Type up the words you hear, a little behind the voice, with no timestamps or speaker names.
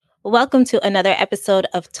Welcome to another episode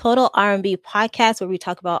of Total R&B Podcast, where we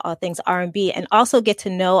talk about all things R&B and also get to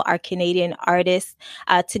know our Canadian artists.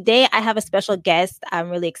 Today, I have a special guest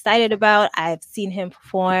I'm really excited about. I've seen him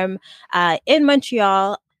perform in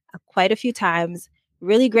Montreal quite a few times.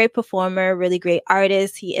 Really great performer, really great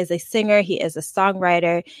artist. He is a singer. He is a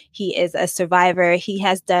songwriter. He is a survivor. He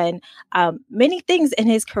has done many things in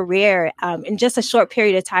his career in just a short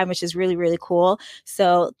period of time, which is really, really cool.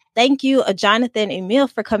 So thank you, Jonathan Emile,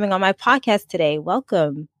 for coming on my podcast today.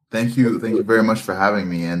 Welcome. Thank you very much for having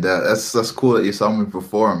me. And that's cool that you saw me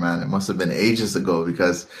perform, man. It must have been ages ago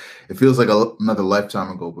because it feels like another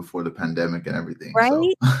lifetime ago before the pandemic and everything. Right?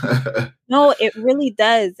 So No, it really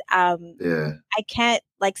does. yeah. I can't,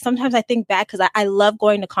 sometimes I think back because I love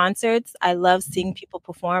going to concerts. I love seeing people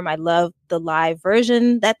perform. I love the live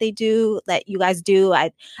version that they do, that you guys do.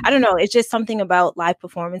 I don't know. It's just something about live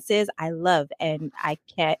performances I love, and I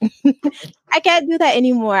can't I can't do that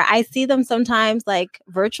anymore. I see them sometimes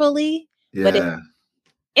virtually, but Yeah.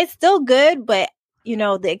 it's still good, but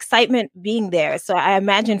the excitement being there. So I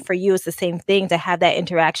imagine for you, it's the same thing to have that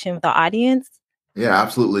interaction with the audience. Yeah,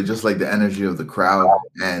 absolutely. Just like the energy of the crowd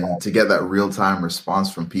and to get that real time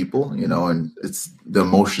response from people, and it's the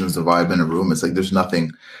emotions, the vibe in a room. It's like there's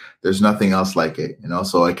nothing else like it.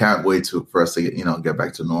 So I can't wait for us to get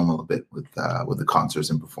back to normal a bit with the concerts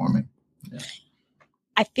and performing. Yeah.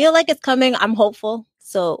 I feel like it's coming. I'm hopeful.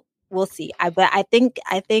 So we'll see. But I think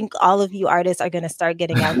all of you artists are going to start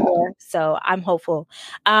getting out there. So I'm hopeful.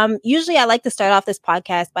 Usually I like to start off this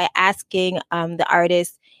podcast by asking the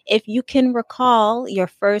artist if you can recall your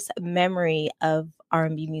first memory of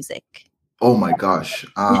R&B music. Oh my gosh.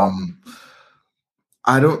 I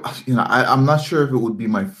don't, I'm not sure if it would be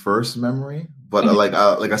my first memory, but like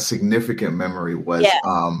a significant memory was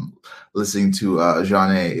listening to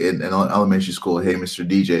Jeanne in elementary school, Hey Mr.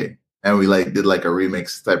 DJ, and we did a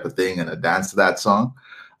remix type of thing and a dance to that song.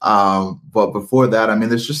 But before that, I mean,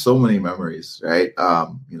 there's just so many memories, right?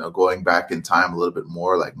 Going back in time a little bit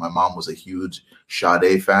more, like my mom was a huge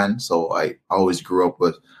Sade fan, so I always grew up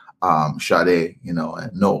with Sade,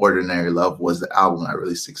 and No Ordinary Love was the album that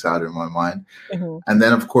really sticks out in my mind. Mm-hmm. And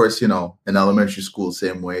then, of course, in elementary school,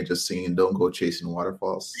 same way, just singing Don't Go Chasing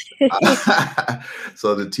Waterfalls.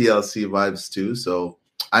 So the TLC vibes too. So,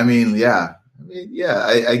 I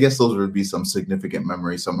guess those would be some significant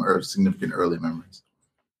memories, significant early memories.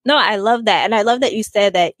 No, I love that. And I love that you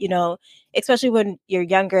said that, especially when you're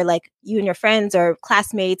younger, like you and your friends or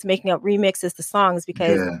classmates making up remixes to songs,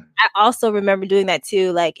 because I also remember doing that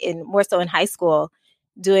too, more so in high school,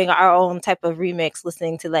 doing our own type of remix,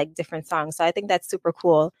 listening to different songs. So I think that's super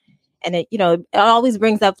cool. And it always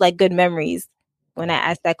brings up good memories when I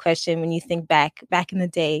ask that question, when you think back in the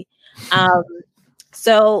day.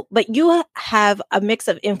 So, but you have a mix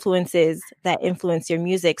of influences that influence your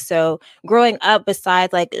music. So growing up,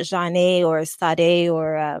 besides Jeanne or Sade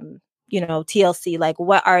or, TLC,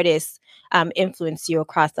 what artists influence you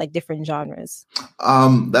across different genres?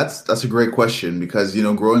 That's a great question because,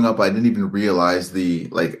 growing up, I didn't even realize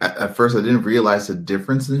at first I didn't realize the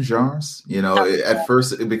difference in genres, at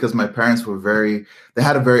first, because my parents they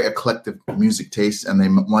had a very eclectic music taste, and they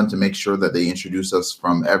wanted to make sure that they introduced us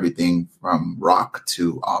from everything from rock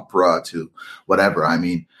to opera to whatever. I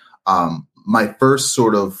mean, my first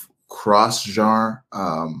sort of cross genre,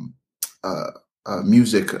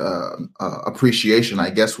 music appreciation, I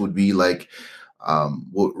guess, would be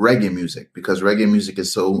reggae music, because reggae music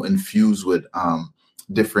is so infused with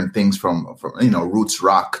different things from roots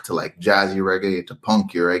rock to jazzy reggae to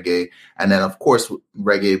punky reggae, and then of course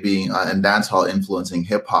reggae being and dancehall influencing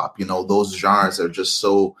hip hop. Those genres are just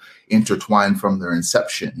so intertwined from their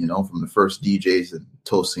inception. From the first DJs and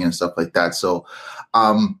toasting and stuff like that. So,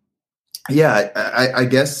 I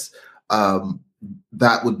guess.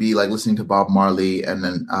 That would be listening to Bob Marley and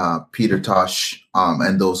then Peter Tosh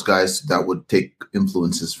and those guys that would take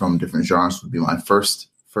influences from different genres would be my first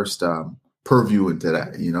purview into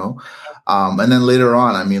that, and then later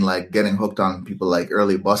on, I mean, getting hooked on people like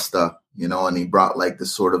Early Busta, and he brought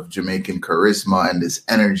this sort of Jamaican charisma and this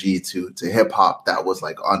energy to hip hop that was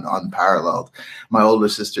unparalleled. My older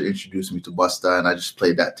sister introduced me to Busta, and I just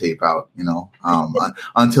played that tape out,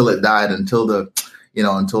 until it died, until the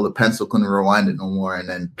pencil couldn't rewind it no more. And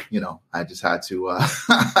then, I just had to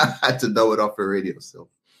had to know it off the radio still.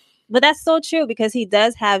 But that's so true, because he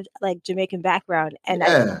does have Jamaican background. And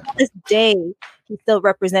to this day, he still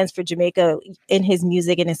represents for Jamaica in his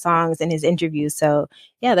music and his songs and his interviews. So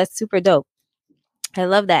yeah, that's super dope. I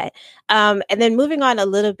love that. And then moving on a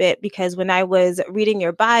little bit, because when I was reading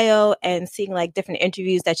your bio and seeing different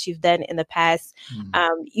interviews that you've done in the past,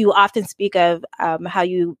 you often speak of how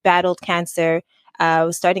you battled cancer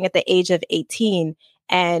starting at the age of 18,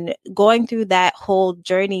 and going through that whole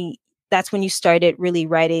journey. That's when you started really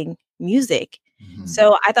writing music. Mm-hmm.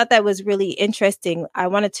 So I thought that was really interesting. I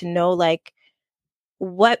wanted to know, like,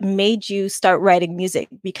 what made you start writing music?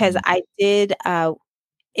 Because I did, I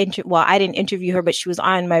didn't interview her, but she was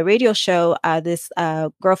on my radio show. This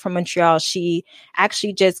girl from Montreal, she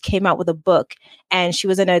actually just came out with a book, and she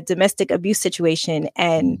was in a domestic abuse situation.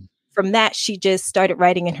 And from that, she just started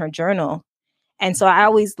writing in her journal. And so I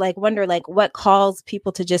always wonder, what calls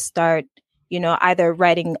people to just start, either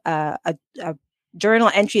writing a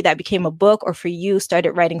journal entry that became a book, or for you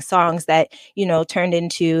started writing songs that, turned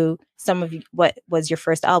into some of what was your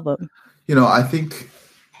first album. I think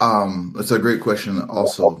it's a great question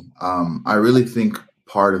also. I really think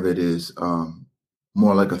part of it is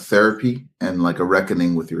more like a therapy and like a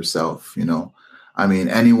reckoning with yourself. I mean,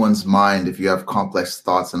 anyone's mind, if you have complex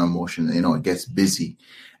thoughts and emotion, it gets busy.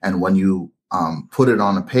 And when you put it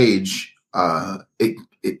on a page,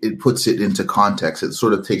 it puts it into context. It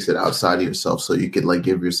sort of takes it outside of yourself, so you could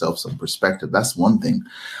give yourself some perspective. That's one thing.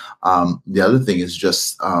 The other thing is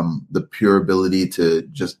just the pure ability to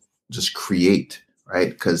just create,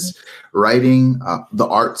 right? Because writing, the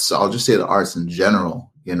arts, I'll just say the arts in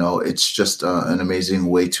general, it's just an amazing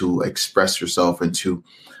way to express yourself and to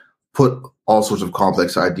put all sorts of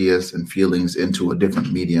complex ideas and feelings into a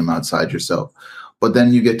different medium outside yourself. But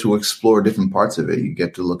then you get to explore different parts of it. You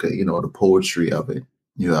get to look at, the poetry of it.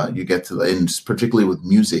 You get to, and particularly with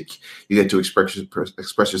music, you get to express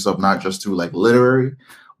yourself not just through literary,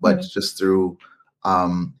 but just through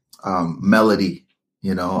melody,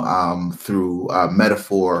 through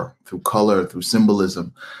metaphor, through color, through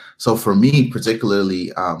symbolism. So for me,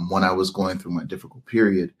 particularly when I was going through my difficult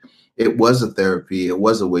period, it was a therapy. It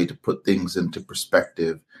was a way to put things into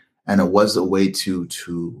perspective, and it was a way to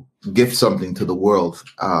give something to the world.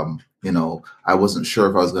 I wasn't sure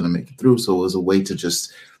if I was going to make it through, so it was a way to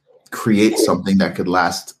just create something that could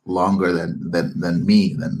last longer than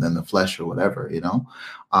me, than the flesh or whatever,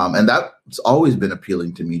 and that's always been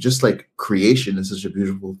appealing to me. Just like creation is such a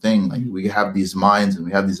beautiful thing. Like, we have these minds and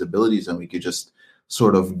we have these abilities, and we could just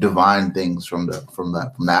sort of divine things from the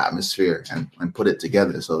atmosphere and put it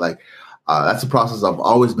together. So that's a process I've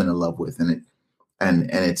always been in love with, and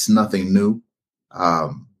it's nothing new.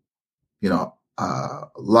 A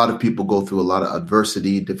lot of people go through a lot of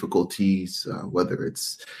adversity, difficulties, whether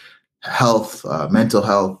it's health, mental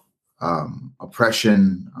health,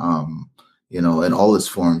 oppression, in all its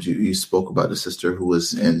forms. You spoke about a sister who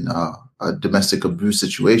was in a domestic abuse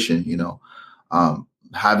situation,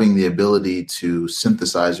 having the ability to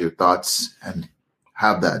synthesize your thoughts and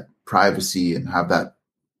have that privacy and have the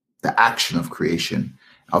action of creation,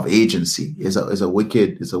 of agency is a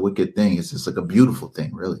wicked thing. It's just a beautiful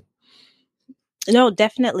thing, really. No,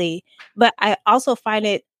 definitely. But I also find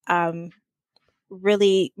it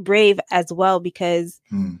really brave as well, because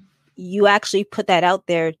you actually put that out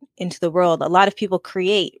there into the world. A lot of people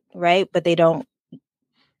create, right? But they don't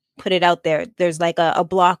put it out there. There's a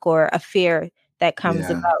block or a fear that comes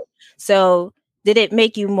about. So did it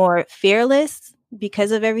make you more fearless because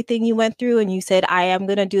of everything you went through? And you said, I am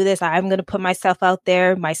going to do this. I'm going to put myself out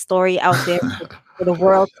there, my story out there for the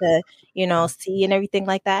world to, see and everything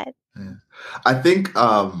like that. Yeah. I think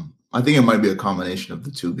it might be a combination of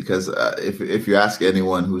the two, because if you ask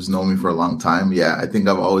anyone who's known me for a long time, I think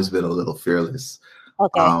I've always been a little fearless.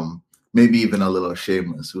 Okay. Maybe even a little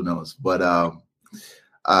shameless, who knows? But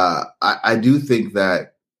I do think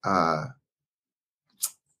that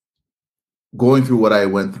going through what I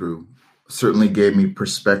went through certainly gave me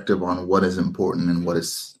perspective on what is important and what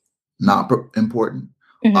is not important.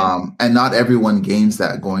 Mm-hmm. And not everyone gains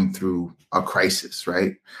that going through a crisis,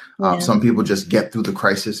 right? Yeah. Some people just get through the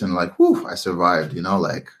crisis and whew, I survived,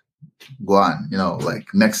 go on,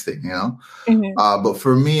 next thing, Mm-hmm. But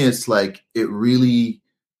for me, it's it really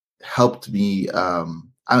helped me.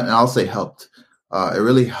 And I'll say helped. It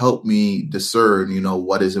really helped me discern,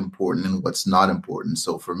 what is important and what's not important.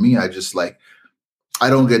 So for me, I just I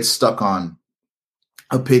don't get stuck on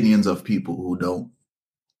opinions of people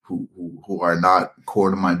who are not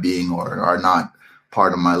core to my being or are not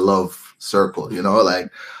part of my love circle.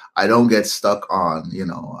 I don't get stuck on,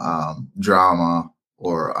 drama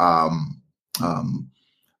or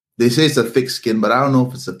they say it's a thick skin, but I don't know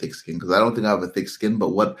if it's a thick skin, because I don't think I have a thick skin. But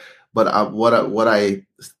what I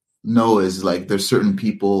know is there's certain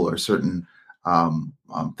people or certain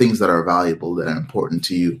things that are valuable, that are important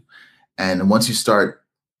to you. And once you start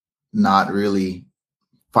not really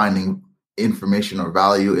finding information or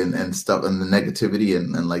value and stuff and the negativity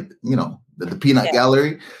and the peanut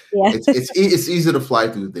gallery, it's easy to fly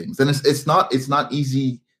through things. And it's not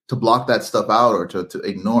easy to block that stuff out or to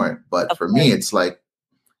ignore it. But for me, it's like,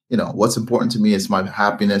 you know, what's important to me is my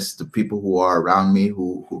happiness, the people who are around me,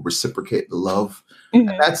 who reciprocate the love. And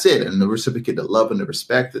that's it. And the reciprocate the love and the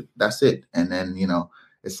respect, that's it. And then, you know,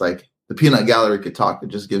 it's like the peanut gallery could talk. It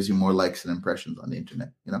just gives you more likes and impressions on the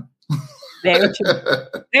internet, you know? Very true.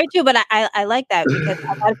 Very true. But I like that because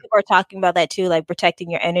a lot of people are talking about that too, like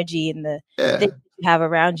protecting your energy and the things you have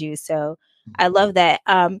around you. So I love that.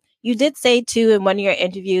 You did say too in one of your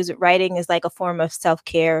interviews, writing is like a form of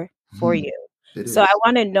self-care for you. So I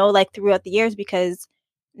want to know, like, throughout the years, because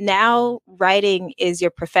now writing is your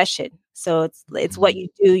profession. So it's what you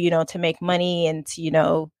do, you know, to make money and to, you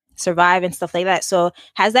know, survive and stuff like that. So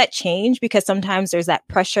has that changed? Because sometimes there's that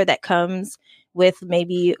pressure that comes with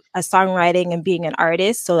maybe a songwriting and being an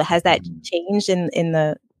artist. So has that changed in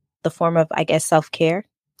the form of, I guess, self-care?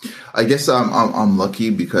 I guess I'm lucky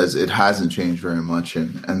because it hasn't changed very much,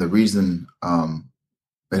 and the reason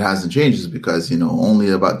it hasn't changed is because, you know, only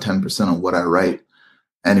about 10% of what I write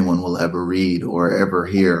anyone will ever read or ever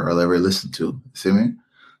hear or ever listen to. See me?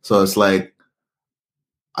 So it's like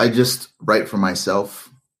I just write for myself.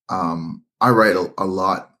 I write a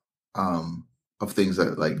lot of things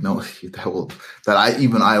that like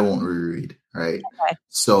I won't reread. Right. Okay.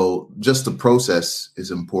 So just the process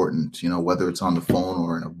is important, you know, whether it's on the phone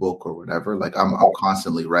or in a book or whatever. Like I'm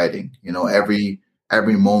constantly writing, you know, every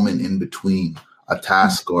moment in between a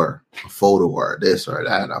task or a photo or this or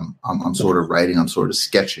that. I'm sort of writing, I'm sort of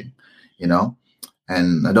sketching, you know,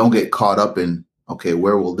 and I don't get caught up in, okay,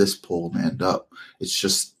 where will this poem end up? It's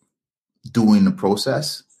just doing the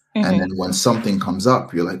process. And then when something comes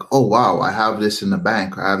up, you're like, oh, wow, I have this in the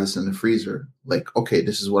bank. I have this in the freezer. Like, okay,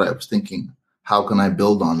 this is what I was thinking. How can I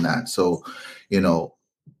build on that? So, you know,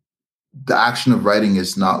 the action of writing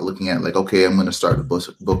is not looking at like, okay, I'm going to start a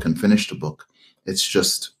book and finish the book. It's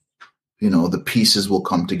just, you know, the pieces will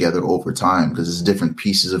come together over time because it's different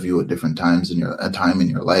pieces of you at different times in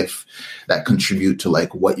your life that contribute to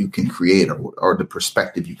like what you can create or the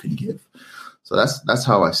perspective you can give. So that's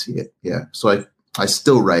how I see it. Yeah. So I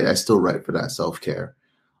still write. I still write for that self-care.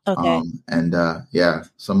 Okay. Yeah,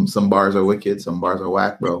 some bars are wicked, some bars are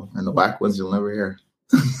whack, bro. And the whack ones you'll never hear.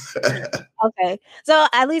 Okay. So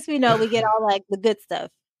at least we know we get all like the good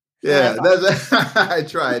stuff. So yeah, I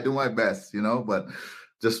try. I do my best, you know, but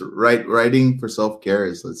just writing for self-care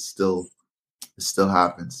it still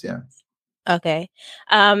happens. Yeah. Okay.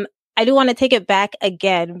 I do want to take it back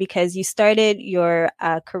again because you started your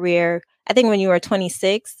career, I think when you were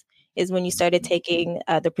 26 is when you started taking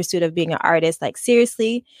the pursuit of being an artist like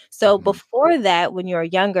seriously. So before that, when you were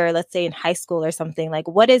younger, let's say in high school or something, like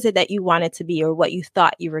what is it that you wanted to be or what you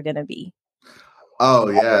thought you were going to be? Oh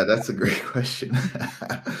yeah, that's a great question.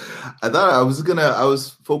 I thought I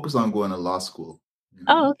was focused on going to law school. You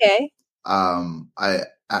know? Oh, okay. I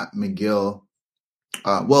at McGill.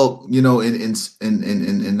 Well, you know, in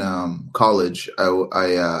college,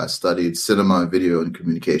 I studied cinema, video, and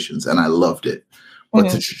communications, and I loved it. But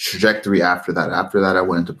the trajectory after that, I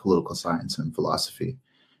went into political science and philosophy,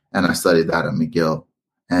 and I studied that at McGill,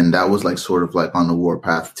 and that was like sort of like on the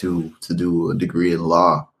warpath to do a degree in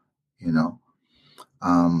law, you know.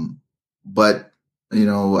 But you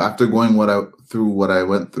know, after going what I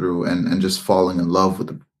went through, and just falling in love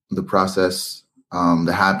with the process,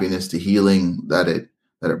 the happiness, the healing that it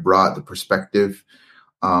brought, the perspective,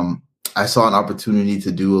 I saw an opportunity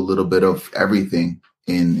to do a little bit of everything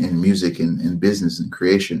in music and in business and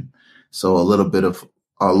creation. So a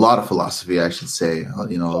lot of philosophy, I should say,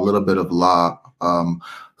 you know, a little bit of law,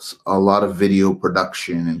 a lot of video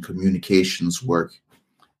production and communications work.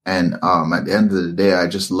 And at the end of the day, I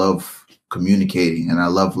just love communicating and I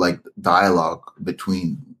love like dialogue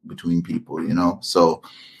between people, you know. So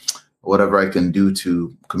whatever I can do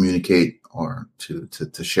to communicate or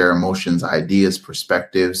to share emotions, ideas,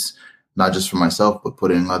 perspectives, not just for myself, but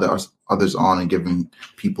putting others on and giving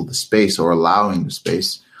people the space or allowing the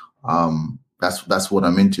space. That's what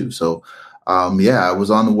I'm into. So yeah, I was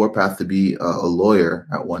on the warpath to be a lawyer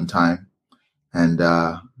at one time. And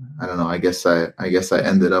I don't know. I guess I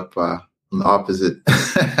ended up on the opposite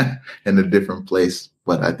in a different place.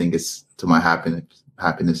 But I think it's to my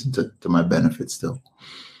happiness and to my benefit still.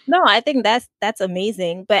 No, I think that's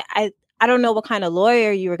amazing. But I don't know what kind of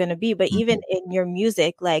lawyer you were going to be. But even in your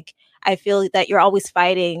music, like I feel that you're always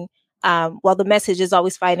fighting. Well, the message is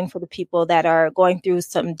always fighting for the people that are going through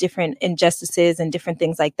some different injustices and different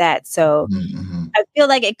things like that. So I feel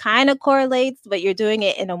like it kind of correlates, but you're doing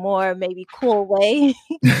it in a more maybe cool way.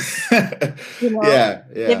 You know, yeah.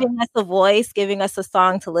 Giving us a voice, giving us a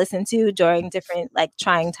song to listen to during different like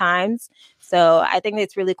trying times. So I think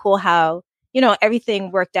it's really cool how, you know,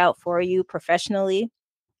 everything worked out for you professionally.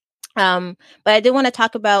 But I did want to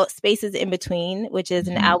talk about Spaces in Between, which is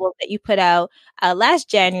an album that you put out last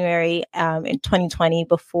January in 2020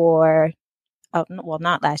 before. Oh, well,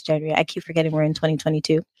 not last January. I keep forgetting we're in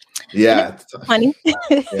 2022. Yeah. 20.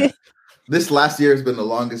 Yeah. This last year has been the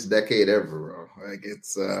longest decade ever, bro. Like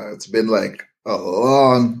it's been like a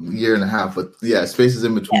long year and a half. But yeah, Spaces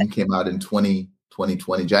in Between came out in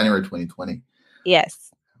 2020, January 2020.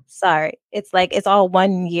 Yes. Sorry. It's like it's all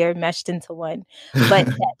 1 year meshed into one. But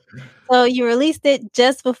so you released it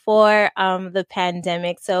just before the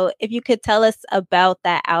pandemic. So if you could tell us about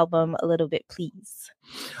that album a little bit, please.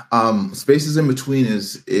 Spaces in Between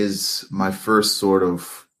is my first sort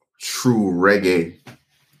of true reggae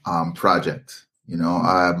project. You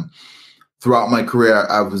know, throughout my career,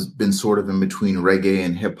 I've been sort of in between reggae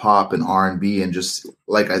and hip hop and R&B, and just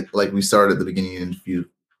like we started at the beginning of the interview,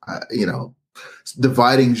 you know,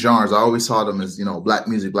 dividing genres. I always saw them as, you know, black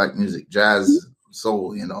music, jazz,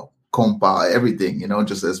 soul, you know, compa, everything, you know,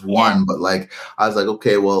 just as one. But like, I was like,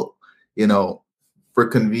 okay, well, you know, for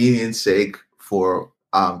convenience sake, for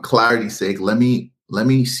clarity's sake, let me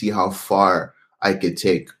see how far I could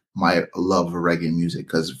take my love of reggae music,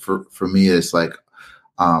 because for me, it's like,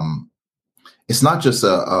 it's not just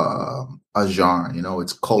a genre, you know,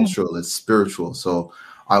 it's cultural, it's spiritual. So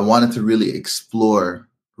I wanted to really explore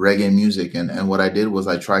reggae music, and what I did was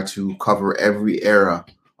I tried to cover every era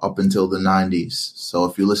up until the 90s. So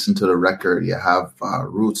if you listen to the record, you have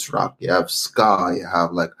roots rock, you have ska, you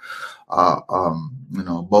have like you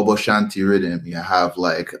know, Bobo Shanti rhythm, you have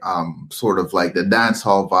like sort of like the dance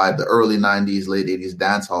hall vibe, the early 90s, late 80s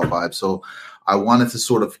dance hall vibe. So I wanted to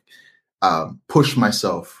sort of push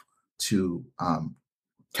myself to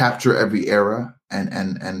capture every era and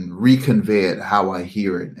reconvey it how I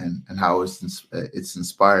hear it and how it's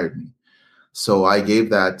inspired me. So I gave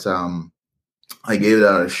that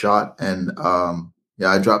a shot, and yeah,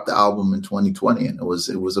 I dropped the album in 2020, and it was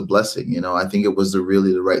a blessing. You know, I think it was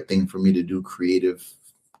really the right thing for me to do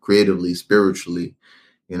creatively, spiritually,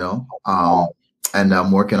 you know. And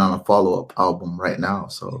I'm working on a follow-up album right now,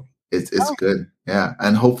 so it's good. Yeah.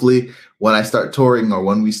 And hopefully when I start touring, or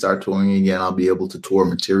when we start touring again, I'll be able to tour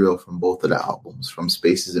material from both of the albums, from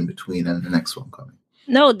Spaces in Between and the next one coming.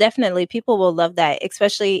 No, definitely. People will love that,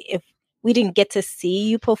 especially if we didn't get to see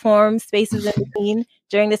you perform Spaces in Between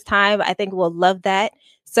during this time. I think we'll love that.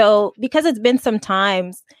 So because it's been some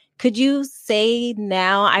times, could you say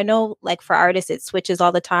now, I know like for artists, it switches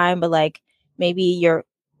all the time, but like maybe your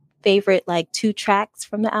favorite like 2 tracks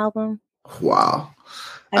from the album? Wow.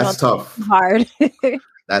 That's tough. Hard.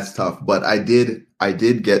 That's tough. But I did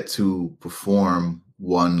get to perform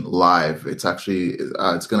one live. It's actually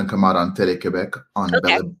it's going to come out on Télé Québec on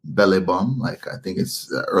Belle Bum. Like, I think it's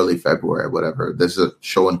early February, whatever. There's a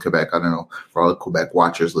show in Quebec. I don't know, for all the Quebec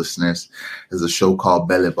watchers, listeners. There's a show called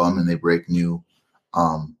Belle Bum, and they break new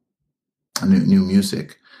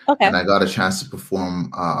music. Okay. And I got a chance to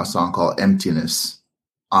perform a song called Emptiness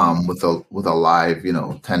with a live, you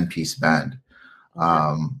know, 10-piece band.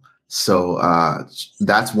 So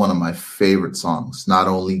that's one of my favorite songs, not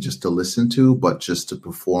only just to listen to, but just to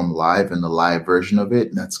perform live, and the live version of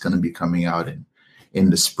it. That's going to be coming out in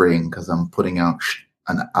the spring, because I'm putting out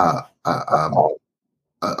a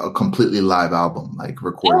completely live album, like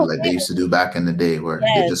recorded like they used to do back in the day, where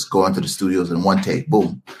they just go into the studios in one take,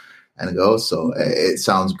 boom, and go. So it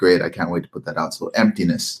sounds great. I can't wait to put that out. So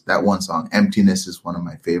Emptiness, that one song, Emptiness, is one of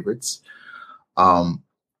my favorites.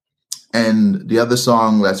 And the other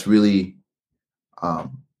song that's really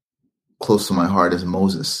close to my heart is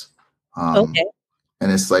Moses. And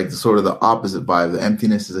it's like sort of the opposite vibe. The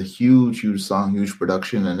Emptiness is a huge, huge song, huge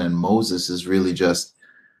production. And then Moses is really just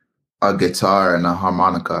a guitar and a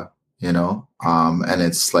harmonica, you know? And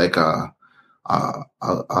it's like a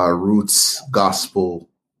roots gospel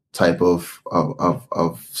type of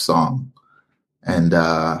song. And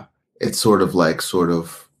it's sort of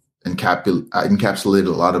encapsulated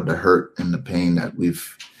a lot of the hurt and the pain that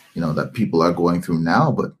that people are going through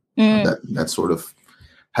now, but that sort of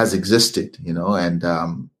has existed, you know, and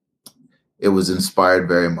it was inspired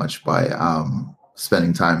very much by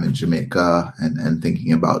spending time in Jamaica and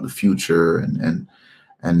thinking about the future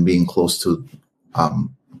and being close to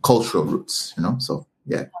cultural roots, you know. So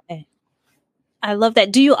yeah. Okay. I love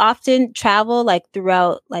that. Do you often travel, like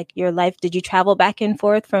throughout like your life? Did you travel back and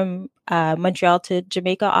forth from Montreal to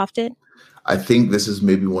Jamaica often? I think this is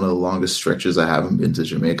maybe one of the longest stretches I haven't been to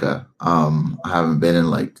Jamaica. I haven't been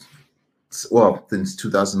in since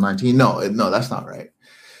 2019. No, that's not right.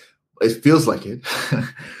 It feels like it.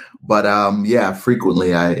 But yeah,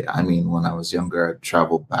 frequently. I mean, when I was younger, I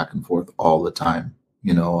traveled back and forth all the time.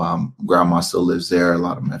 You know, grandma still lives there. A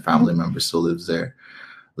lot of my family members still live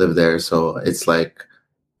live there. So it's like,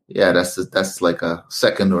 yeah, that's like a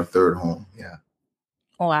second or third home. Yeah.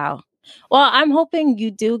 Wow. Well, I'm hoping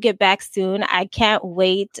you do get back soon. I can't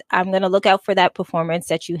wait. I'm going to look out for that performance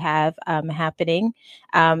that you have happening.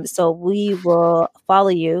 So we will follow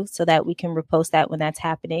you so that we can repost that when that's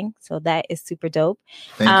happening. So that is super dope.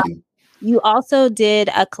 Thank you. You also did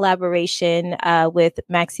a collaboration with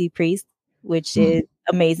Maxi Priest, which is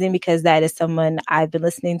amazing because that is someone I've been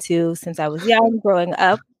listening to since I was young, growing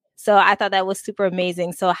up. So I thought that was super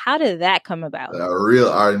amazing. So how did that come about? A real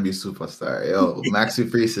R&B superstar. Yo, Maxi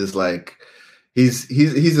Priest is like, he's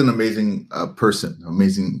an amazing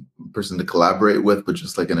amazing person to collaborate with, but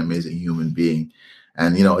just like an amazing human being.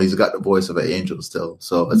 And, you know, he's got the voice of an angel still.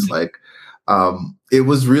 So it's like, it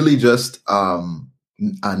was really just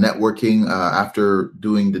networking. After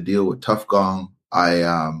doing the deal with Tuff Gong,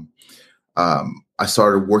 I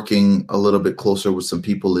started working a little bit closer with some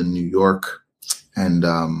people in New York. And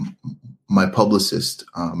my publicist,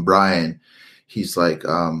 Brian, he's like,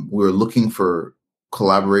 we were looking for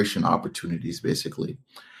collaboration opportunities, basically.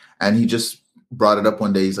 And he just brought it up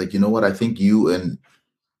one day. He's like, you know what? I think you and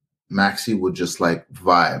Maxi would just like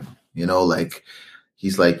vibe, you know, like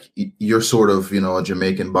he's like, you're sort of, you know, a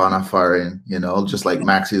Jamaican Bonafide, you know, just like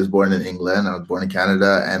Maxi was born in England. I was born in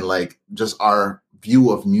Canada. And like just our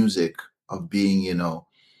view of music, of being, you know,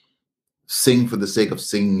 sing for the sake of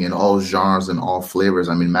singing in all genres and all flavors.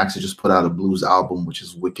 I mean, Maxi just put out a blues album, which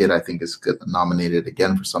is wicked. I think it's nominated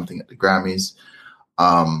again for something at the Grammys.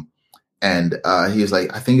 And he's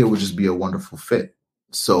like, I think it would just be a wonderful fit.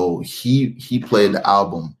 So he played the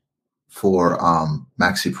album for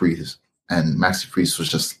Maxi Priest, and Maxi Priest was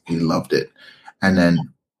just, he loved it. And then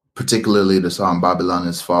particularly the song Babylon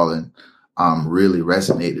Is Fallen really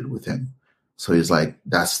resonated with him. So he's like,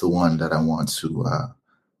 that's the one that I want to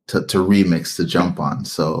remix, to jump on.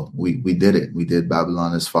 So we did it. We did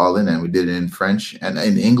Babylon Is Fallen, and we did it in French and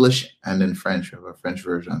in English and in French. We have a French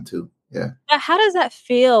version too. Yeah. How does that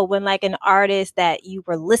feel when like an artist that you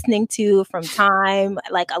were listening to from time,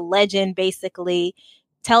 like a legend basically,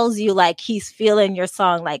 tells you like he's feeling your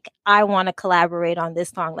song, like I want to collaborate on this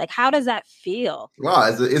song? Like, how does that feel?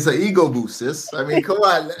 Wow, it's an ego boost, sis. I mean, come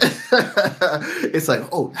on. It's like,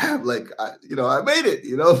 oh, like, I made it,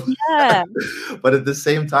 you know? Yeah. But at the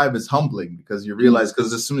same time, it's humbling because you realize,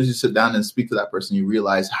 because as soon as you sit down and speak to that person, you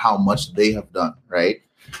realize how much they have done, right?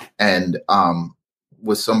 And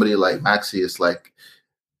with somebody like Maxi, it's like,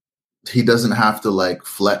 he doesn't have to like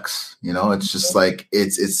flex, you know? It's just like,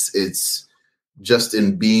 it's just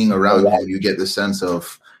in being around him, you get the sense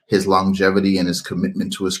of his longevity and his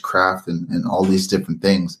commitment to his craft and all these different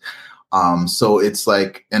things. So it's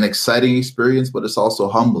like an exciting experience, but it's also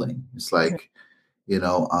humbling. It's like, you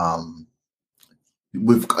know,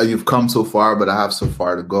 you've come so far, but I have so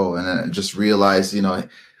far to go. And I just realized, you know,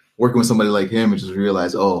 working with somebody like him, I just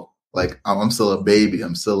realized, oh, like I'm still a baby.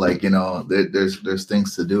 I'm still like, you know, there's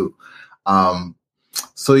things to do.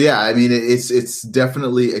 So yeah, I mean, it's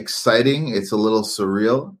definitely exciting. It's a little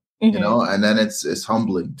surreal, you know, and then it's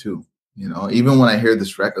humbling too. You know, even when I hear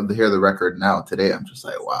the record now today, I'm just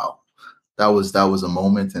like, wow, that was a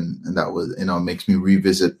moment, and that was, you know, it makes me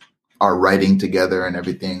revisit our writing together and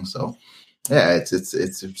everything. So yeah,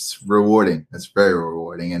 it's rewarding. It's very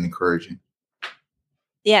rewarding and encouraging.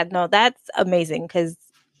 Yeah, no, that's amazing because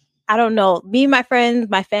I don't know, me and my friends,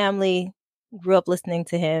 my family grew up listening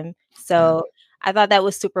to him, so I thought that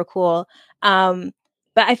was super cool. But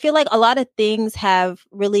I feel like a lot of things have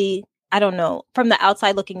really, I don't know, from the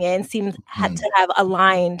outside looking in, seemed to have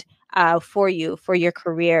aligned for you, for your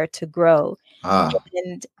career to grow.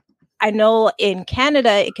 And I know in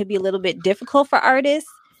Canada, it could be a little bit difficult for artists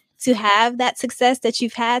to have that success that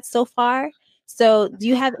you've had so far. So do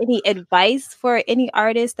you have any advice for any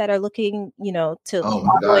artists that are looking, you know, to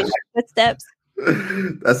follow in your footsteps?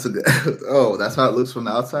 That's that's how it looks from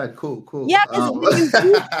the outside. Cool. Yeah,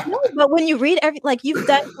 but when you read like you've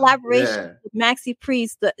done collaboration with Maxi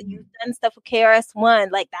Priest, you've done stuff with KRS-One,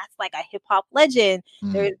 like that's like a hip hop legend.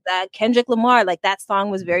 There's Kendrick Lamar, like that song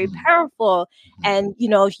was very powerful, and you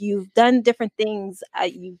know you've done different things.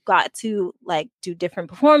 You've got to like do different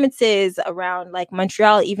performances around like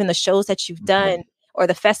Montreal, even the shows that you've done or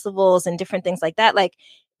the festivals and different things like that. Like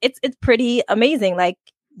it's pretty amazing. Like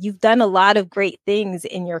you've done a lot of great things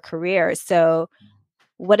in your career. So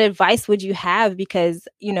what advice would you have? Because,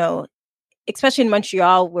 you know, especially in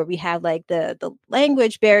Montreal where we have like the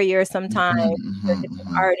language barrier sometimes for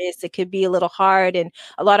different artists, it could be a little hard. And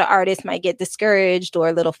a lot of artists might get discouraged or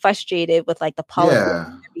a little frustrated with like the politics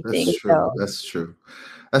and everything. That's true.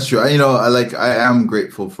 You know, I am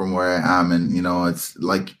grateful from where I am. And, you know, it's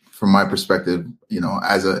like from my perspective,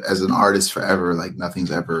 as an artist forever, like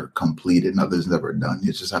nothing's ever completed, nothing's ever done.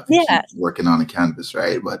 You just have to keep working on a canvas,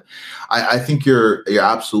 right? But I think you're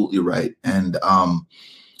absolutely right. And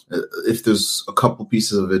if there's a couple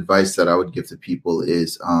pieces of advice that I would give to people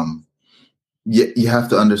is you have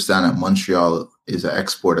to understand that Montreal is an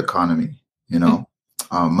export economy.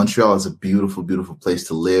 Montreal is a beautiful, beautiful place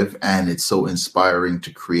to live, and it's so inspiring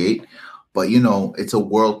to create. But, it's a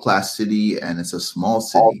world-class city, and it's a small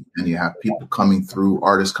city, and you have people coming through,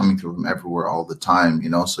 artists coming through from everywhere all the time,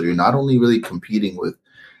 so you're not only really competing with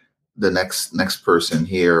the next person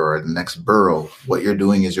here or the next borough. What you're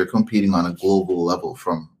doing is you're competing on a global level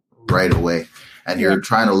from right away, and you're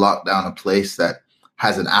trying to lock down a place that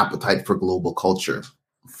has an appetite for global culture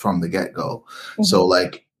from the get-go. Mm-hmm. So,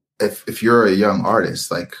 like, if you're a young artist,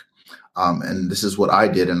 like, and this is what I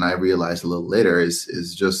did, and I realized a little later,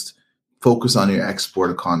 is just focus on your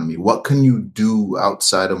export economy. What can you do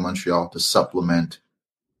outside of Montreal to supplement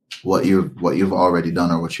what you've already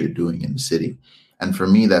done or what you're doing in the city? And for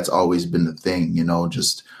me, that's always been the thing,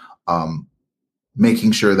 just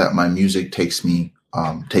making sure that my music takes me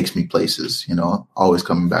places, always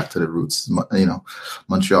coming back to the roots,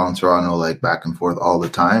 Montreal and Toronto, like back and forth all the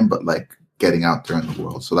time, but like getting out there in the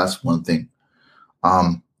world. So that's one thing.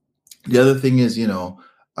 The other thing is, there's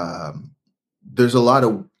a lot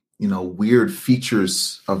of, weird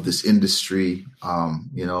features of this industry,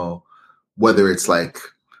 whether it's like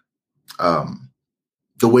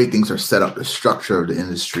the way things are set up, the structure of the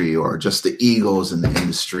industry, or just the egos in the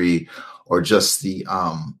industry, or just the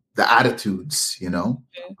attitudes,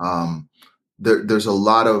 there's a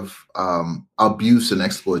lot of abuse and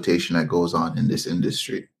exploitation that goes on in this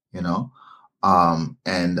industry, and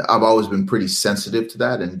I've always been pretty sensitive to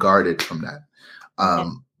that and guarded from that.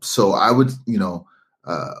 So I would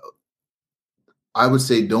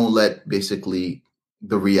say don't let basically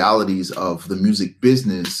the realities of the music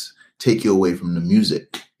business take you away from the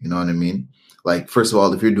music. You know what I mean? Like, first of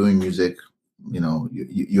all, if you're doing music,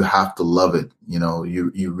 you have to love it.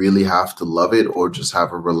 You really have to love it, or just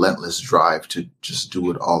have a relentless drive to just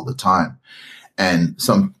do it all the time. And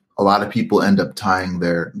a lot of people end up tying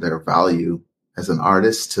their value as an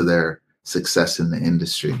artist to their success in the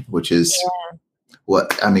industry, which is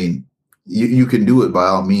what I mean. You can do it by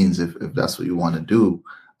all means if that's what you want to do,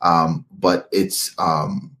 but it's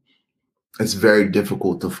very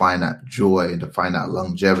difficult to find that joy and to find that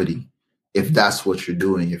longevity if that's what you're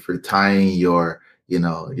doing. If you're tying your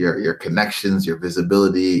connections, your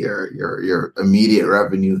visibility, your immediate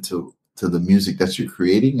revenue to the music that you're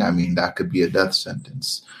creating, I mean, that could be a death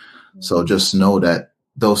sentence. Mm-hmm. So just know that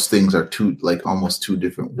those things are almost two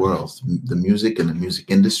different worlds. The music and the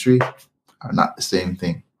music industry are not the same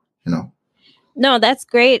thing, No, that's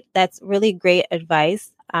great. That's really great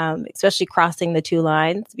advice, especially crossing the two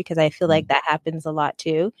lines, because I feel like that happens a lot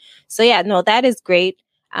too. So yeah, no, that is great.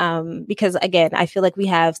 Because again, I feel like we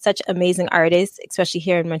have such amazing artists, especially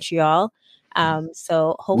here in Montreal.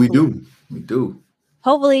 So hopefully we do.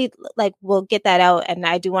 Hopefully, like, we'll get that out, and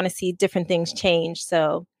I do want to see different things change.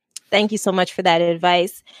 So thank you so much for that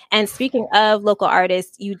advice. And speaking of local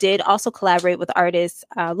artists, you did also collaborate with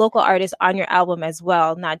local artists on your album as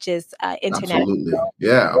well, not just international. Absolutely.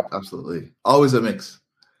 Yeah, absolutely. Always a mix.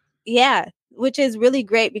 Yeah, which is really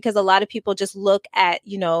great, because a lot of people just look at,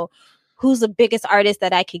 who's the biggest artist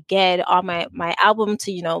that I could get on my album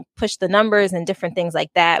to, push the numbers and different things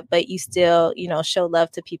like that. But you still, show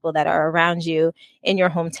love to people that are around you in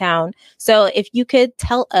your hometown. So if you could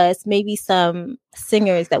tell us maybe some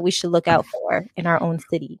singers that we should look out for in our own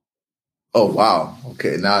city. Oh, wow.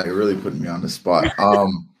 Okay. Now you're really putting me on the spot.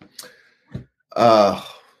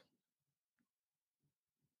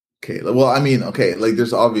 Okay. Well, I mean, okay, like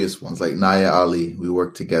there's obvious ones like Naya Ali. We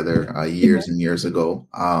worked together years and years ago.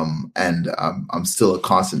 And I'm still a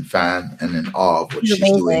constant fan and in awe of what she's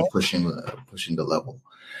doing, pushing the level.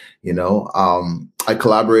 I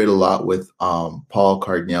collaborate a lot with Paul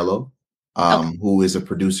Cardinello, who is a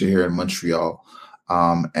producer here in Montreal.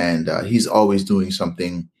 And he's always doing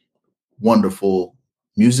something wonderful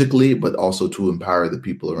musically, but also to empower the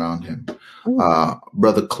people around him.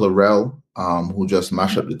 Brother Clarel, who just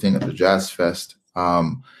mashed up the thing at the Jazz Fest.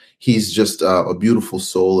 He's just a beautiful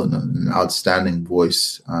soul and an outstanding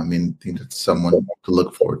voice. I mean, I think that's someone to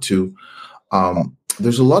look forward to.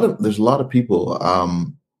 There's a lot of people.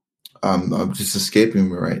 I'm just escaping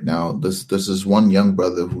me right now. There's this one young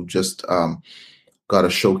brother who just got a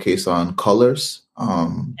showcase on Colors.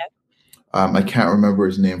 I can't remember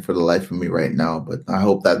his name for the life of me right now, but I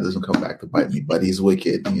hope that doesn't come back to bite me. But he's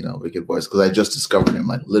wicked, wicked voice. Because I just discovered him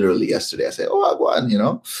like literally yesterday. I said, "Oh, I won,"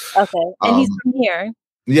 Okay, and he's from here.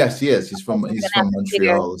 Yes, he's from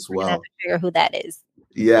Montreal as well. We're gonna have to figure who that is.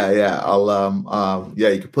 Yeah. I'll yeah,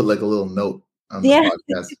 you could put like a little note on the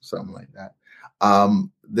podcast or something like that.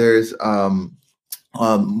 There's a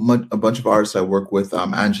bunch of artists I work with.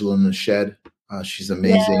 Angela Nashed, she's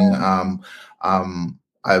amazing.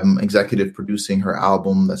 I'm executive producing her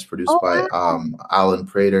album that's produced by Alan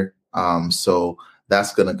Prater. So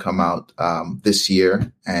that's going to come out this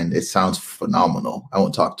year, and it sounds phenomenal. I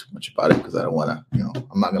won't talk too much about it because I don't want to,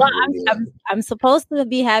 I'm not going to. I'm supposed to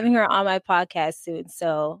be having her on my podcast soon,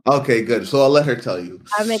 so okay, good. So I'll let her tell you.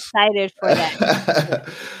 I'm excited for that.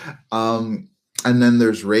 And then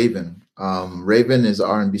there's Raven. Raven is an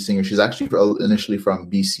R&B singer. She's actually initially from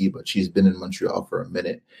BC, but she's been in Montreal for a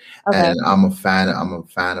minute. Okay. And I'm a fan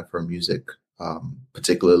of her music,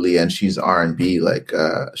 particularly. And she's R&B, like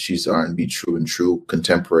she's R&B true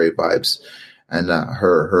contemporary vibes. And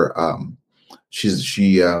her and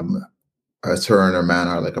her man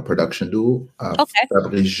are like a production duo.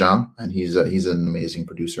 Fabrice Jean, and he's an amazing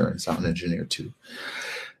producer and sound engineer too.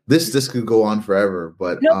 This could go on forever,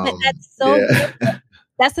 but but that's so good.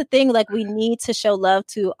 That's the thing. Like, we need to show love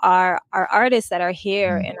to our artists that are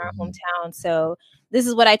here in our hometown. So this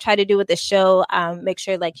is what I try to do with the show. Make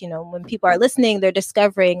sure, like, when people are listening, they're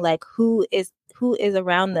discovering like who is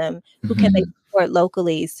around them, who can they support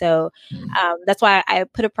locally. So that's why I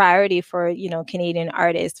put a priority for Canadian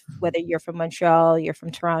artists, whether you're from Montreal, you're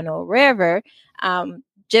from Toronto, wherever.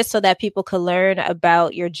 Just so that people can learn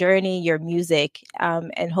about your journey, your music,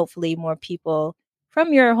 and hopefully more people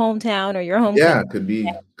from your hometown or your home. Yeah, could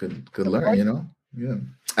learn, Yeah.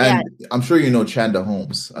 And I'm sure you know Chanda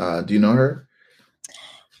Holmes. Do you know her?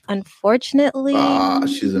 Unfortunately.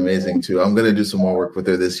 She's amazing too. I'm going to do some more work with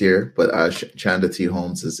her this year, but Chanda T.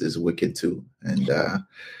 Holmes is wicked too. And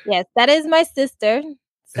yes, that is my sister.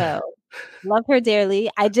 So love her dearly.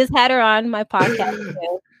 I just had her on my podcast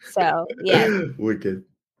too. So yeah. Wicked.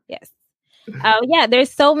 Yes.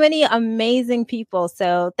 There's so many amazing people.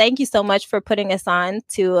 So thank you so much for putting us on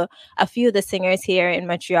to a few of the singers here in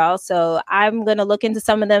Montreal. So I'm going to look into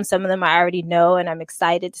some of them. Some of them I already know, and I'm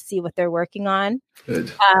excited to see what they're working on.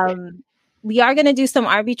 Good. We are going to do some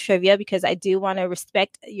RB trivia because I do want to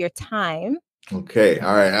respect your time. Okay.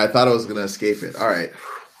 All right. I thought I was going to escape it. All right.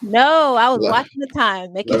 No, I was watching the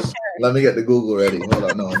time, making sure. Let me get the Google ready.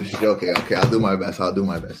 Hold on. No, I'm just joking. Okay. I'll do my best.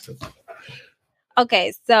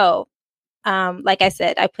 Okay. So, like I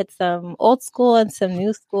said, I put some old school and some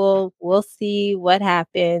new school. We'll see what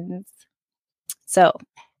happens. So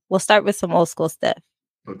we'll start with some old school stuff.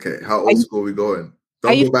 Okay. How old school are we going?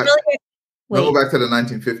 Don't go back to the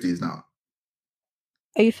 1950s now.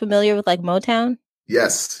 Are you familiar with like Motown?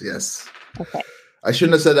 Yes. Okay. I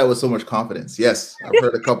shouldn't have said that with so much confidence. Yes. I've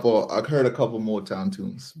heard a couple Motown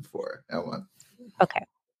tunes before. That one. Okay.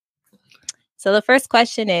 So the first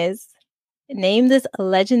question is, name this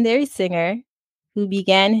legendary singer who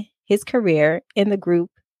began his career in the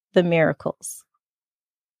group The Miracles.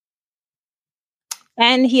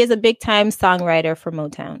 And he is a big time songwriter for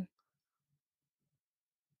Motown.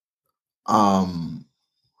 And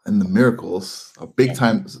The Miracles, a big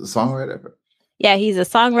time songwriter. Yeah, he's a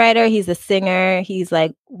songwriter, he's a singer, he's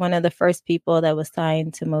like one of the first people that was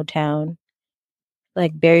signed to Motown.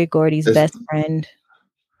 Like Berry Gordy's best friend.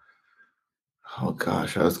 Oh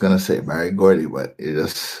gosh, I was gonna say Berry Gordy, but it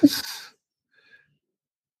just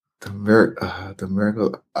the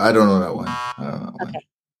Miracle. I don't know that one. Okay.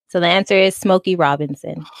 So the answer is Smokey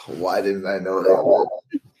Robinson. Why didn't I know that?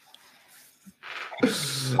 Okay.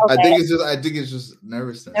 I think it's just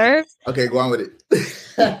nervousness. Nerves? Okay, go on with it.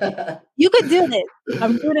 You could do this.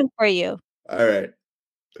 I'm rooting for you. All right.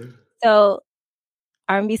 So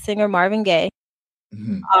R&B singer Marvin Gaye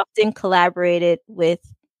often collaborated with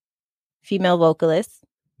female vocalists.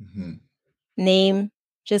 Name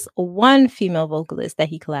just one female vocalist that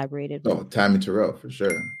he collaborated with. Oh, Tammy Terrell, for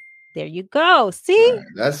sure. There you go. See?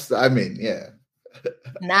 Yeah.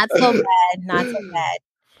 Not so bad.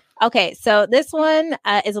 Okay, so this one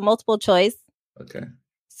is a multiple choice. Okay.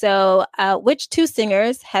 So which two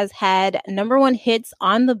singers has had #1 hits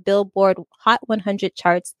on the Billboard Hot 100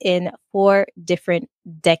 charts in 4 different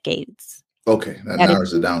decades? Okay, that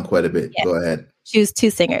narrows it down quite a bit. Yes. Go ahead. Choose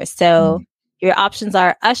 2 singers. So your options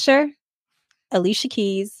are Usher, Alicia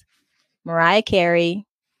Keys, Mariah Carey,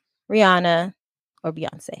 Rihanna, or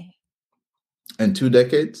Beyonce. In 2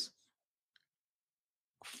 decades?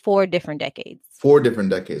 4 different decades. 4 different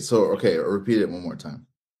decades. So, okay, repeat it one more time.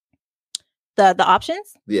 The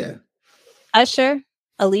options? Yeah. Usher,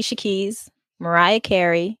 Alicia Keys, Mariah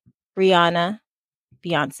Carey, Rihanna,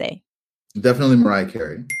 Beyonce. Definitely Mariah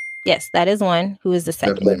Carey. Yes, that is one. Who is the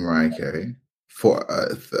second? Definitely Mariah Carey.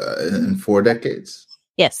 In 4 decades.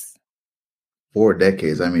 Yes. 4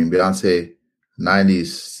 decades. I mean, Beyonce,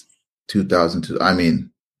 90s, 2002. I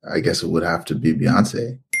mean, I guess it would have to be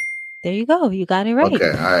Beyonce. There you go. You got it right. Okay,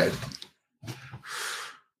 all right.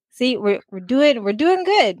 See, we're doing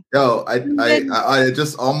good. Yo, I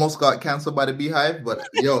just almost got canceled by the Beehive, but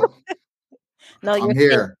yo, no, I'm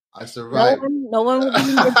here. I survived. No one will be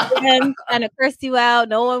in your DM trying to curse you out.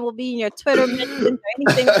 No one will be in your Twitter mentions or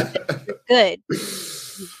anything. You're good.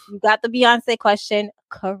 You got the Beyonce question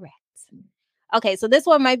correct. Okay, so this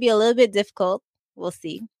one might be a little bit difficult. We'll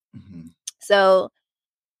see. Mm-hmm. So,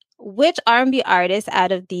 which R&B artists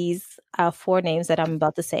out of these 4 names that I'm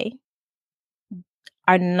about to say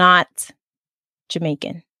are not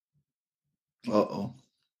Jamaican? Uh-oh.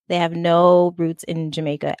 They have no roots in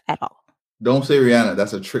Jamaica at all. Don't say Rihanna.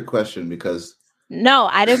 That's a trick question because... No,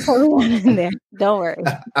 I didn't put Rihanna in there. Don't worry.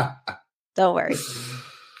 Don't worry.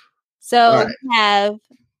 So we have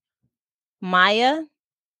Maya,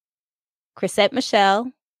 Chrisette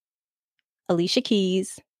Michele, Alicia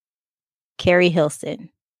Keys, Carrie Hilson.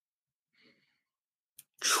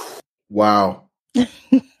 Wow.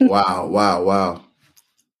 Wow.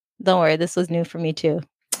 Don't worry. This was new for me too.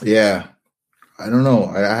 Yeah. I don't know.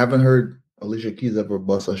 I haven't heard Alicia Keys ever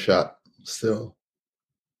bust a shot still.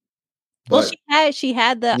 But, well, she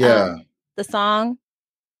had the song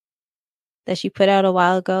that she put out a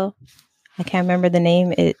while ago. I can't remember the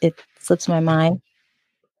name. It slips my mind.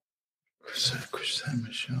 Chrisette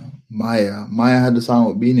Michele. Maya had the song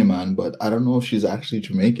with Beenie Man, but I don't know if she's actually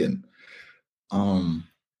Jamaican. I'm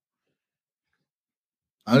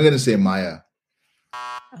gonna say Maya.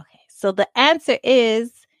 Okay, so the answer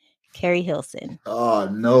is Carrie Hilson. Oh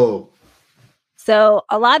no. So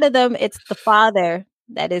a lot of them, it's the father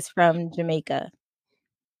that is from Jamaica.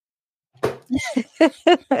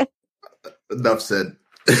 Enough said.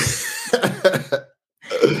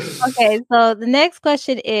 Okay, so the next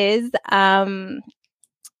question is,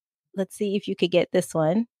 let's see if you could get this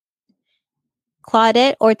one.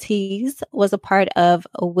 Claudette Ortiz was a part of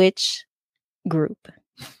which group?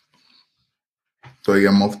 So you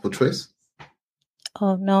got multiple choice?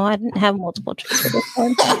 Oh no, I didn't have multiple choice for this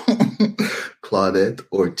one. Claudette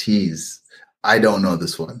Ortiz. I don't know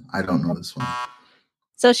this one.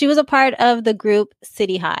 So she was a part of the group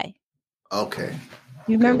City High. Okay.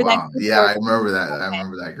 You remember that group? Yeah, I remember that. Okay. I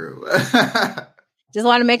remember that group. Just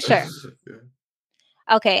want to make sure. Yeah.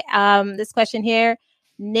 Okay. This question here.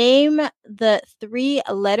 Name the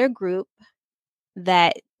 3-letter group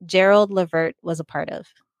that Gerald Levert was a part of.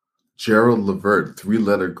 Gerald Levert,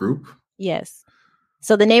 3-letter group? Yes.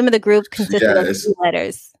 So the name of the group consisted of 3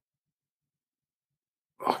 letters.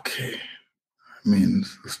 Okay. I mean,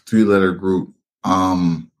 3-letter group.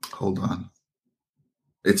 Hold on.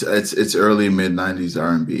 It's early mid 90s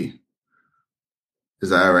R&B. Is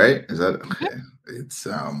that right? Is that okay? It's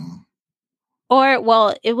Or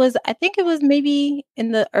well, I think it was maybe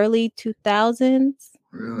in the early 2000s.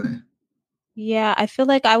 Really? Yeah, I feel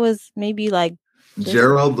like I was maybe like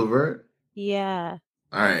Gerald Levert? Yeah.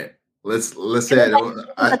 All right. Let's say it was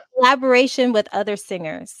a collaboration with other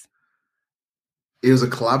singers. It was a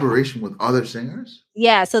collaboration with other singers?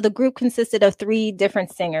 Yeah, so the group consisted of 3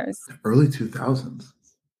 different singers. Early 2000s.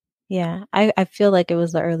 Yeah, I feel like it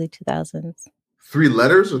was the early 2000s. 3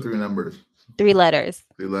 letters or 3 numbers? 3 letters.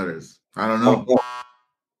 3 letters. I don't know.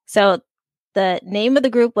 So the name of the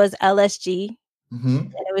group was LSG. Mm-hmm.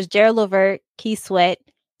 And it was Gerald Levert, Keith Sweat,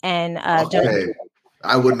 and okay.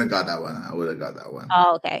 I wouldn't have got that one.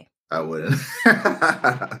 Oh, okay. I wouldn't.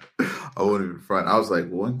 I wouldn't even front. I was like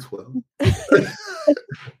 112.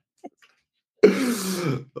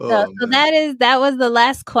 So that was the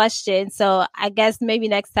last question. So I guess maybe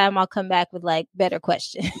next time I'll come back with like better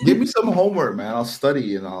questions. Give me some homework, man. I'll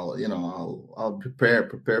study and I'll prepare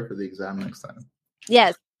for the exam next time.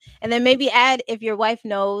 Yes, and then maybe add if your wife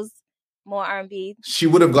knows more R&B. She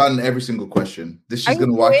would have gotten every single question. She's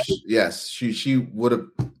gonna watch. Yes, she would have.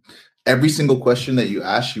 Every single question that you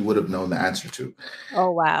asked, she would have known the answer to.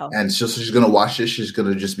 Oh wow! And so she's gonna watch this. She's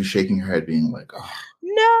gonna just be shaking her head, being like, "Oh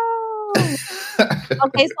no."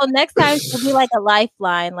 Okay, so next time she'll be like a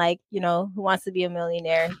lifeline, like Who Wants to Be a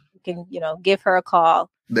Millionaire. You can give her a call.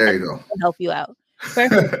 There you go. Help you out.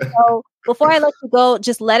 Perfect. So before I let you go,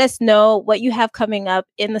 just let us know what you have coming up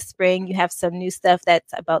in the spring. You have some new stuff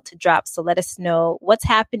that's about to drop. So let us know what's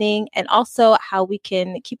happening and also how we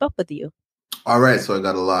can keep up with you. All right. So I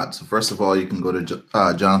got a lot. So first of all, you can go to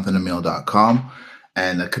jonathanemile.com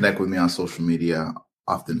and connect with me on social media.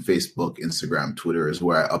 Often Facebook, Instagram, Twitter is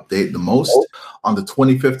where I update the most. On the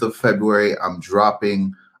 25th of February, I'm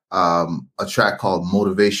dropping a track called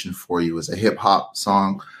Motivation for You. It's a hip hop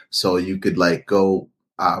song. So you could go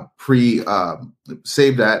Pre-save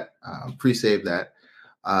that.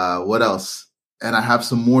 What else? And I have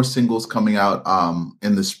some more singles coming out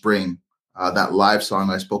in the spring. That live song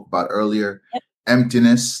I spoke about earlier, yep.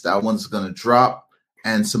 Emptiness, that one's going to drop,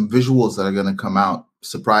 and some visuals that are going to come out,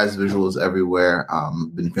 surprise visuals everywhere.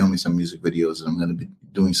 Been filming some music videos, and I'm going to be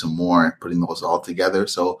doing some more, putting those all together.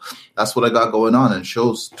 So that's what I got going on. And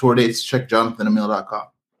shows, tour dates, check jonathanemile.com.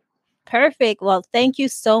 Perfect. Well, thank you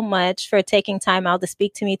so much for taking time out to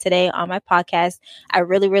speak to me today on my podcast. I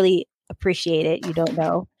really, really appreciate it. You don't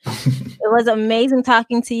know. It was amazing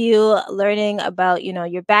talking to you, learning about,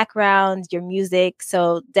 your background, your music.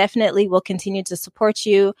 So definitely we'll continue to support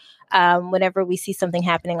you. Whenever we see something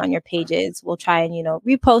happening on your pages, we'll try and,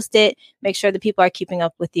 repost it, make sure that people are keeping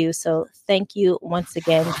up with you. So thank you once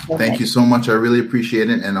again. Thank you so much. I really appreciate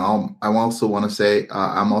it. And I also want to say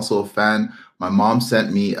I'm also a fan. My mom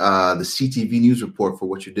sent me the CTV news report for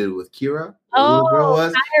what you did with Kyra.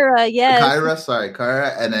 Kyra, yes.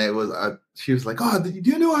 Kyra. And it was, she was like, "Oh, do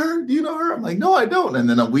you know her? Do you know her?" I'm like, "No, I don't." And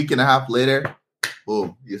then a week and a half later,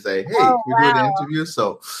 boom, you say, "Hey, you're doing an interview."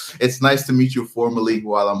 So it's nice to meet you formally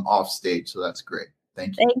while I'm off stage. So that's great.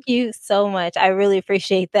 Thank you. Thank you so much. I really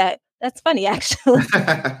appreciate that. That's funny, actually.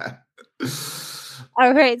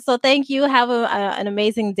 All right. So thank you. Have an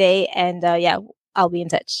amazing day. And I'll be in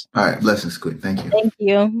touch. All right. Blessings, Queen. Thank you. Thank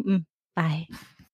you. Bye.